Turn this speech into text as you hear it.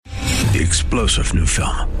the explosive new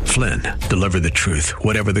film, Flynn, deliver the truth,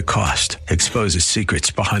 whatever the cost. Exposes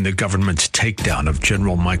secrets behind the government's takedown of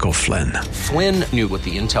General Michael Flynn. Flynn knew what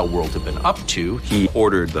the intel world had been up to. He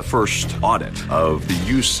ordered the first audit of the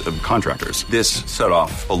use of contractors. This set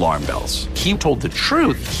off alarm bells. He told the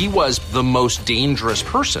truth. He was the most dangerous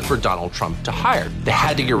person for Donald Trump to hire. They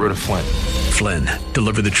had to get rid of Flynn. Flynn,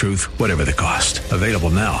 deliver the truth, whatever the cost. Available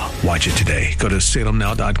now. Watch it today. Go to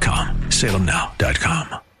salemnow.com.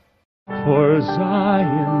 salemnow.com. For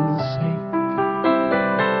Zion's sake,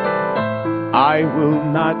 I will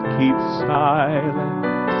not keep silent.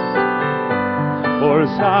 For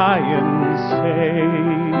Zion's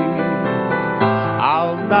sake,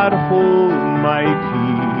 I'll not hold my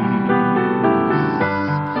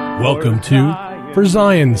peace. Welcome to For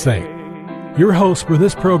Zion's Sake. Your hosts for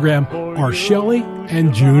this program are Shelley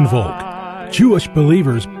and June Volk, Jewish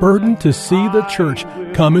believers burdened to see the church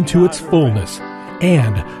come into its fullness,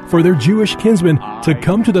 and for their Jewish kinsmen to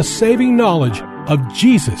come to the saving knowledge of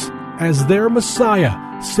Jesus as their Messiah,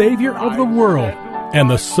 Savior of the world, and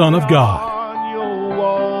the Son of God.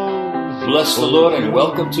 Bless the Lord and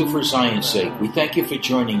welcome to For Zion's Sake. We thank you for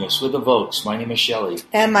joining us. We're the Volks. My name is Shelley.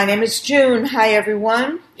 And my name is June. Hi,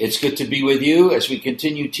 everyone. It's good to be with you as we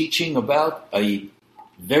continue teaching about a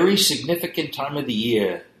very significant time of the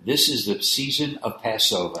year. This is the season of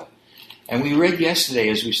Passover. And we read yesterday,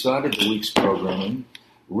 as we started the week's programming,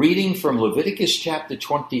 reading from Leviticus chapter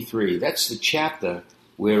 23. That's the chapter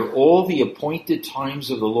where all the appointed times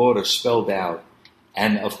of the Lord are spelled out.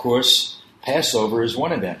 And, of course, Passover is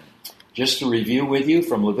one of them. Just to review with you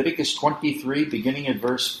from Leviticus 23, beginning at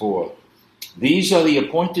verse 4. These are the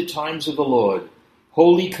appointed times of the Lord,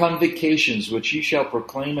 holy convocations which ye shall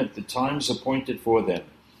proclaim at the times appointed for them.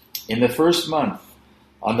 In the first month,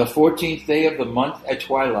 on the 14th day of the month at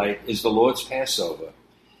twilight is the Lord's Passover.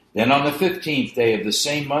 Then on the 15th day of the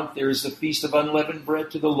same month there is the feast of unleavened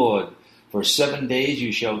bread to the Lord. For 7 days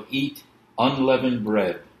you shall eat unleavened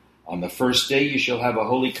bread. On the first day you shall have a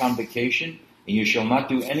holy convocation, and you shall not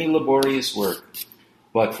do any laborious work.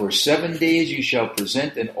 But for 7 days you shall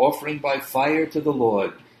present an offering by fire to the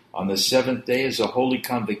Lord. On the 7th day is a holy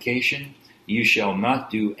convocation. You shall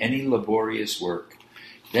not do any laborious work.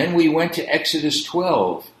 Then we went to Exodus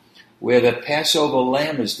 12, where the Passover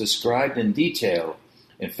lamb is described in detail.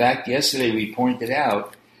 In fact, yesterday we pointed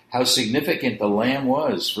out how significant the lamb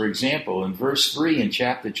was. For example, in verse 3 in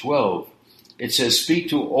chapter 12, it says, "Speak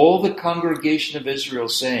to all the congregation of Israel,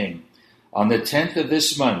 saying, on the 10th of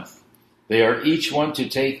this month, they are each one to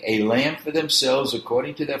take a lamb for themselves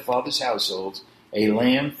according to their father's households, a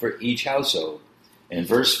lamb for each household." In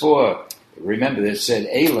verse 4, remember it said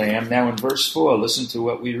a lamb. Now in verse 4, listen to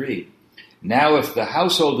what we read. "Now if the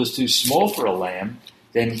household is too small for a lamb,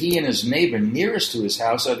 then he and his neighbor nearest to his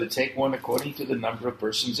house are to take one according to the number of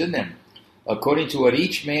persons in them. According to what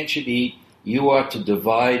each man should eat, you are to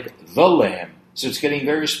divide the lamb." So it's getting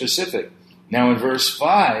very specific. Now in verse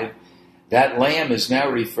 5, that lamb is now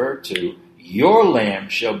referred to. "Your lamb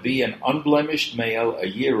shall be an unblemished male, a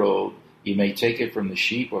year old. You may take it from the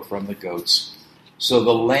sheep or from the goats." So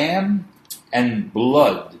the lamb and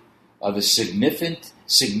blood are the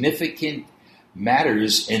significant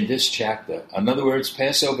matters in this chapter. In other words,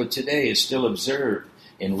 Passover today is still observed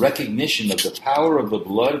in recognition of the power of the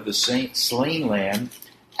blood of the slain lamb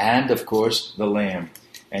and, of course, the lamb.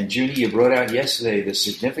 And Junie, you brought out yesterday the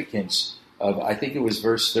significance of, I think it was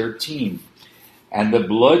verse 13. "And the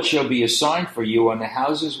blood shall be a sign for you on the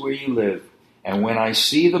houses where you live. And when I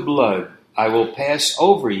see the blood, I will pass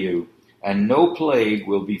over you, and no plague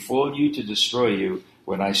will befall you to destroy you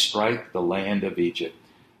when I strike the land of Egypt."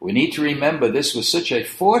 We need to remember this was such a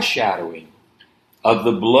foreshadowing of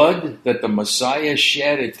the blood that the Messiah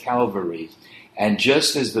shed at Calvary. And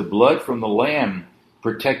just as the blood from the lamb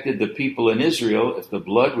protected the people in Israel, if the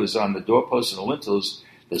blood was on the doorposts and the lintels,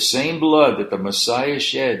 the same blood that the Messiah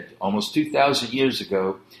shed almost 2,000 years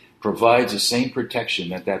ago provides the same protection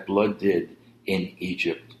that blood did in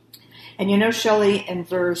Egypt. And you know, Shelley, in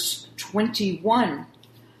verse 21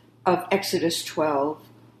 of Exodus 12,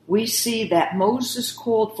 we see that Moses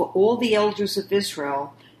called for all the elders of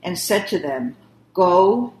Israel and said to them,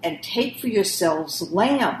 "Go and take for yourselves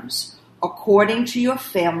lambs according to your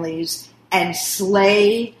families and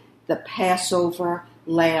slay the Passover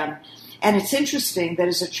lamb." And it's interesting that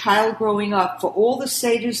as a child growing up, for all the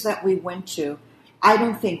Seders that we went to, I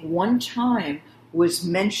don't think one time was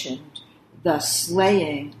mentioned the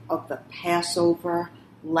slaying of the Passover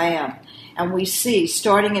lamb. And we see,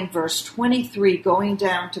 starting in verse 23, going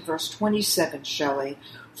down to verse 27, Shelley,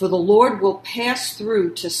 "For the Lord will pass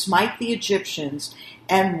through to smite the Egyptians,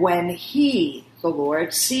 and when he, the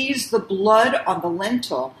Lord, sees the blood on the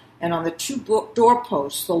lintel and on the two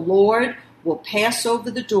doorposts. The Lord will pass over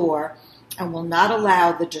the door and will not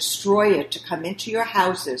allow the destroyer to come into your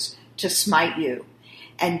houses to smite you.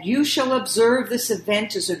 And you shall observe this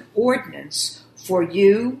event as an ordinance for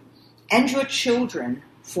you and your children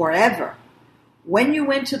forever. When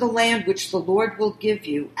you enter the land which the Lord will give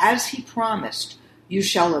you, as he promised, you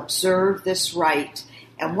shall observe this rite.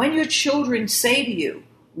 And when your children say to you,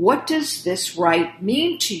 what does this rite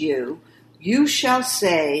mean to you? You shall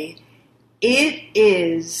say, it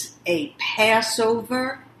is a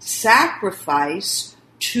Passover sacrifice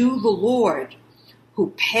to the Lord,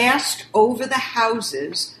 who passed over the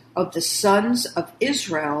houses of the sons of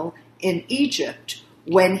Israel in Egypt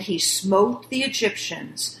when he smote the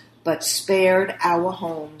Egyptians, but spared our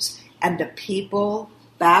homes. And the people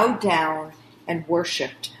bowed down and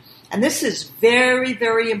worshipped. And this is very,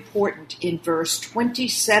 very important in verse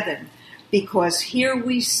 27, because here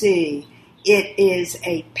we see it is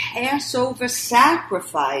a Passover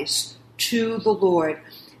sacrifice to the Lord,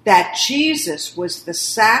 that Jesus was the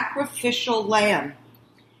sacrificial lamb,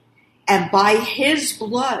 and by his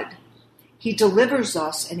blood he delivers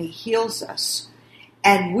us and he heals us.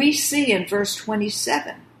 And we see in verse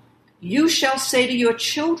 27, you shall say to your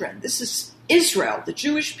children, this is Israel, the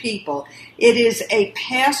Jewish people, it is a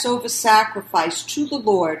Passover sacrifice to the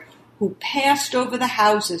Lord, who passed over the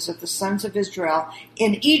houses of the sons of Israel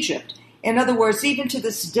in Egypt. In other words, even to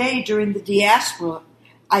this day during the diaspora,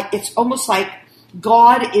 it's almost like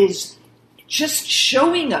God is just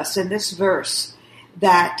showing us in this verse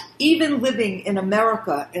that even living in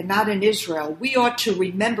America and not in Israel, we ought to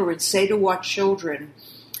remember and say to our children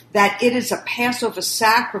that it is a Passover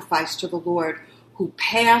sacrifice to the Lord, who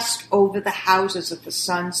passed over the houses of the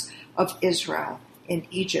sons of Israel in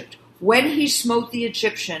Egypt when he smote the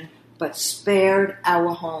Egyptian, but spared our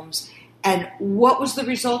homes. And what was the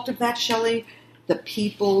result of that, Shelley? The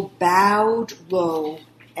people bowed low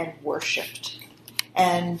and worshipped.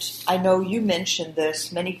 And I know you mentioned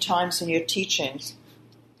this many times in your teachings,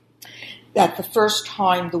 that the first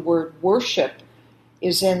time the word worship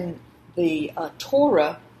is in the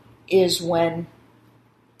Torah is when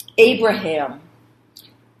Abraham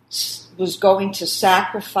was going to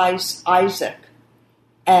sacrifice Isaac,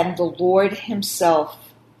 and the Lord himself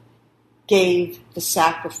gave the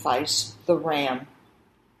sacrifice, the ram.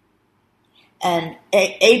 And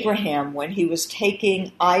Abraham, when he was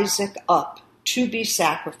taking Isaac up to be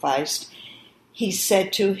sacrificed, he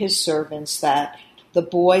said to his servants that the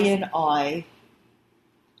boy and I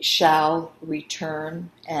shall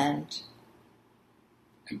return, and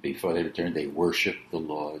before they returned, they worshiped the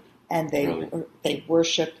Lord. And they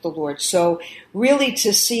worshiped the Lord. So really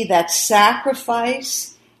to see that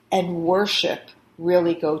sacrifice and worship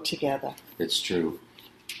really go together. That's true.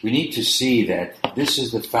 We need to see that this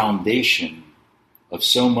is the foundation of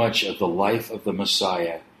so much of the life of the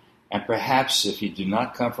Messiah. And perhaps if you do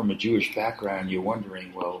not come from a Jewish background, you're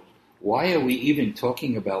wondering, well, why are we even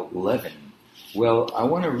talking about leaven? Well, I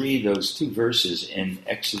want to read those two verses in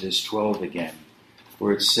Exodus 12 again,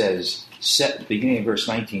 where it says, beginning in verse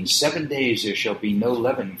 19, 7 days there shall be no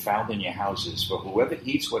leaven found in your houses, for whoever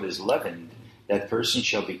eats what is leavened, that person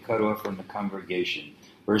shall be cut off from the congregation.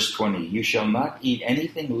 Verse 20, you shall not eat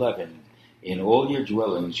anything leavened. In all your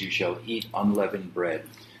dwellings you shall eat unleavened bread.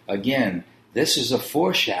 Again, this is a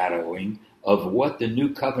foreshadowing of what the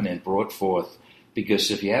new covenant brought forth. Because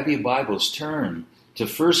if you have your Bibles, turn to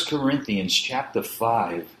 1 Corinthians chapter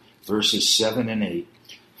 5, verses 7 and 8.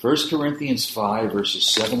 1 Corinthians 5, verses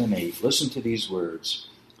 7 and 8. Listen to these words.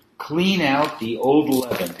 Clean out the old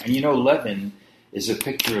leaven. And you know, leaven is a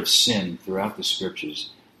picture of sin throughout the Scriptures.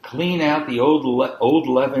 Clean out the old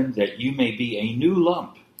leaven, that you may be a new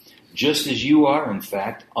lump, just as you are, in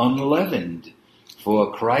fact, unleavened.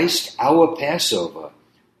 For Christ, our Passover,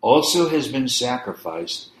 also has been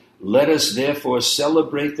sacrificed. Let us therefore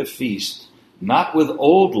celebrate the feast, not with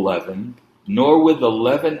old leaven, nor with the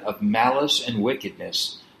leaven of malice and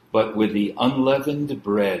wickedness, but with the unleavened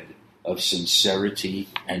bread of sincerity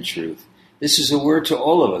and truth. This is a word to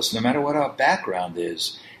all of us, no matter what our background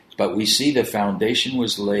is. But we see the foundation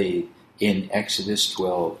was laid in Exodus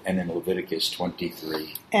 12 and in Leviticus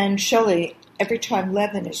 23. And Shelley, every time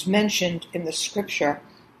leaven is mentioned in the Scripture,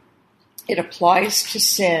 it applies to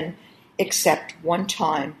sin except one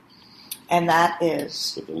time, and that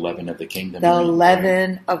is with the leaven of the kingdom. The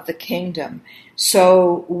leaven of the kingdom.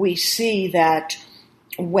 So we see that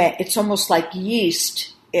when it's almost like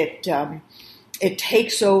yeast, it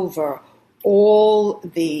takes over all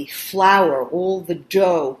the flour, all the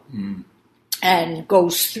dough, and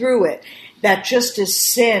goes through it. That just as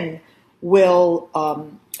sin will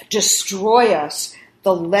destroy us,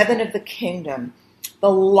 the leaven of the kingdom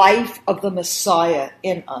the life of the Messiah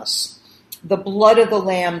in us, the blood of the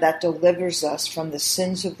Lamb that delivers us from the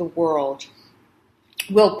sins of the world,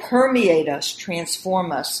 will permeate us,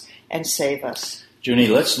 transform us, and save us. Junie,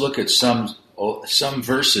 let's look at some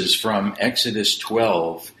verses from Exodus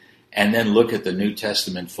 12 and then look at the New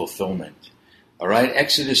Testament fulfillment. All right,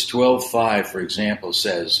 Exodus 12:5, for example,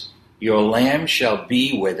 says, "Your lamb shall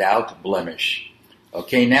be without blemish."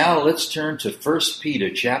 Okay, now let's turn to 1 Peter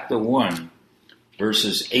chapter 1,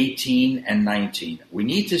 verses 18 and 19. We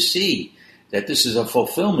need to see that this is a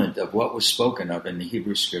fulfillment of what was spoken of in the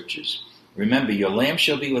Hebrew Scriptures. Remember, your lamb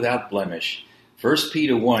shall be without blemish. 1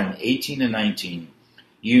 Peter 1, 18 and 19.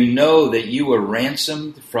 "You know that you were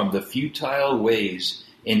ransomed from the futile ways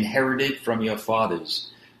inherited from your fathers,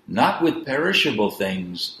 not with perishable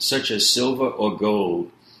things such as silver or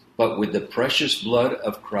gold, but with the precious blood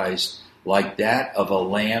of Christ, like that of a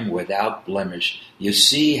lamb without blemish." You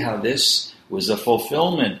see how this was a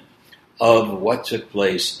fulfillment of what took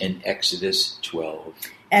place in Exodus 12.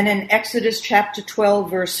 And in Exodus chapter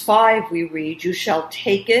 12, verse 5, we read, "You shall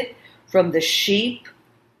take it from the sheep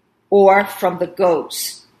or from the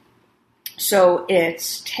goats." So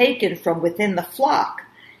it's taken from within the flock.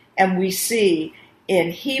 And we see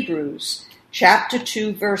in Hebrews chapter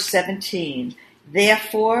 2, verse 17,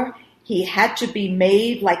 "Therefore he had to be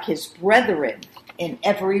made like his brethren in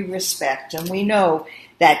every respect." And we know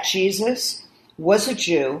that Jesus was a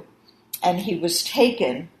Jew and he was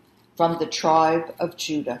taken from the tribe of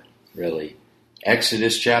Judah. Really.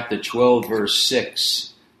 Exodus chapter 12, verse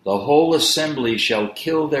 6. "The whole assembly shall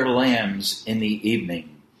kill their lambs in the evening."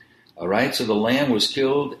 All right, so the lamb was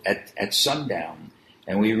killed at sundown.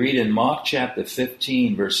 And we read in Mark chapter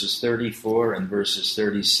 15, verses 34 and verses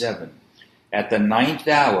 37. "At the 9th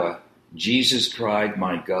hour, Jesus cried,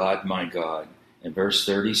 'My God, my God.'" In verse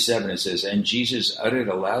 37 it says, "And Jesus uttered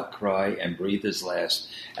a loud cry and breathed his last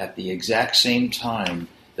at the exact same time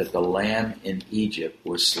that the lamb in Egypt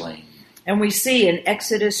was slain." And we see in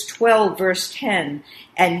Exodus 12, verse 10,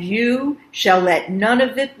 "And you shall let none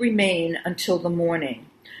of it remain until the morning."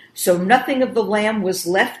 So nothing of the lamb was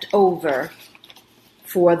left over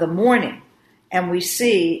for the morning. And we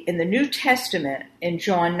see in the New Testament, in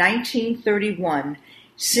John 19:31,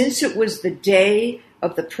 "Since it was the day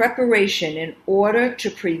of the preparation in order to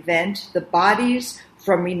prevent the bodies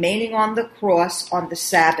from remaining on the cross on the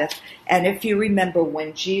Sabbath." And if you remember,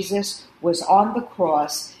 when Jesus was on the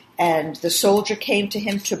cross and the soldier came to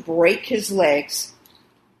him to break his legs,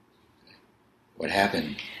 what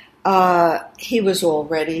happened? He was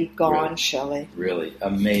already gone, Really? Shelley. Really,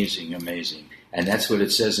 amazing, amazing. And that's what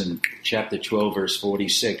it says in chapter 12, verse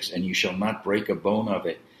 46, "And you shall not break a bone of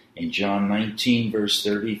it." In John 19, verse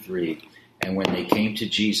 33, "And when they came to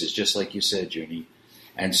Jesus," just like you said, Junie,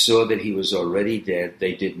 "and saw that he was already dead,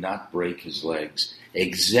 they did not break his legs."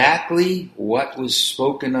 Exactly what was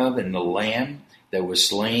spoken of in the lamb that was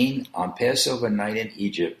slain on Passover night in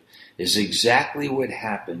Egypt is exactly what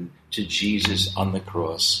happened to Jesus on the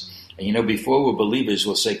cross. And you know, before we're believers,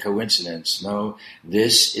 we'll say coincidence. No,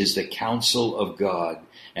 this is the counsel of God.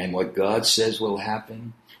 And what God says will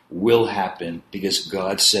happen because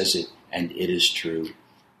God says it, and it is true.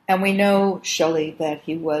 And we know, Shelley, that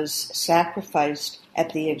he was sacrificed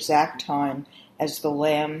at the exact time as the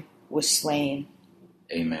lamb was slain.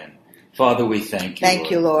 Amen. Father, we thank you. Thank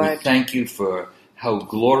you, Lord. We thank you for how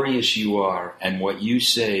glorious you are, and what you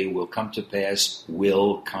say will come to pass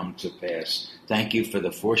will come to pass. Thank you for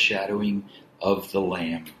the foreshadowing of the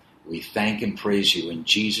Lamb. We thank and praise you in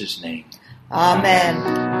Jesus' name. Amen.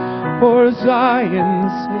 For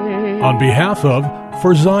Zion's sake. On behalf of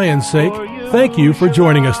For Zion's Sake, thank you for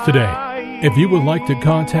joining us today. If you would like to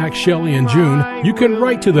contact Shelley and June, you can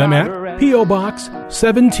write to them at P.O. Box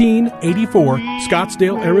 1784,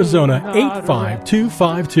 Scottsdale, Arizona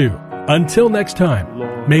 85252. Until next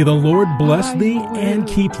time, may the Lord bless thee and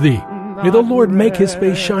keep thee. May the Lord make his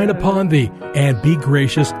face shine upon thee and be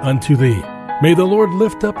gracious unto thee. May the Lord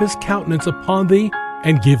lift up his countenance upon thee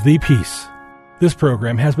and give thee peace. This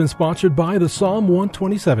program has been sponsored by the Psalm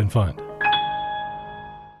 127 Fund.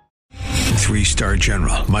 3-star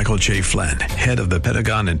General Michael J. Flynn, head of the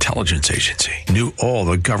Pentagon Intelligence Agency, knew all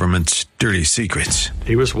the government's dirty secrets.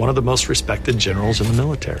 He was one of the most respected generals in the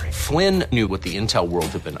military. Flynn knew what the intel world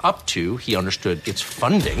had been up to. He understood its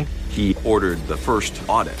funding. He ordered the first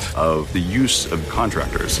audit of the use of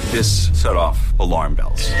contractors. This set off alarm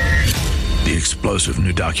bells. The explosive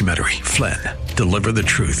new documentary, Flynn, Deliver the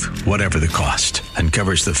Truth, Whatever the Cost,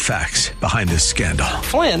 uncovers the facts behind this scandal.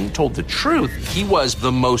 Flynn told the truth. He was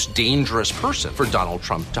the most dangerous person for Donald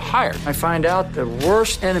Trump to hire. I find out the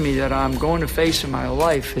worst enemy that I'm going to face in my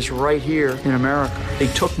life is right here in America. They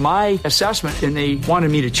took my assessment and they wanted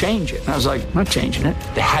me to change it. And I was like, I'm not changing it.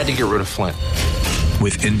 They had to get rid of Flynn.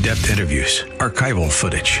 With in-depth interviews, archival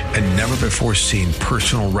footage, and never-before-seen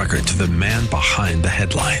personal records of the man behind the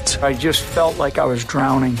headlines. I just felt like I was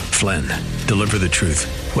drowning. Flynn, Deliver the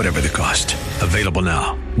Truth, Whatever the Cost. Available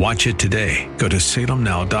now. Watch it today. Go to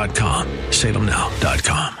salemnow.com.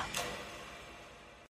 salemnow.com.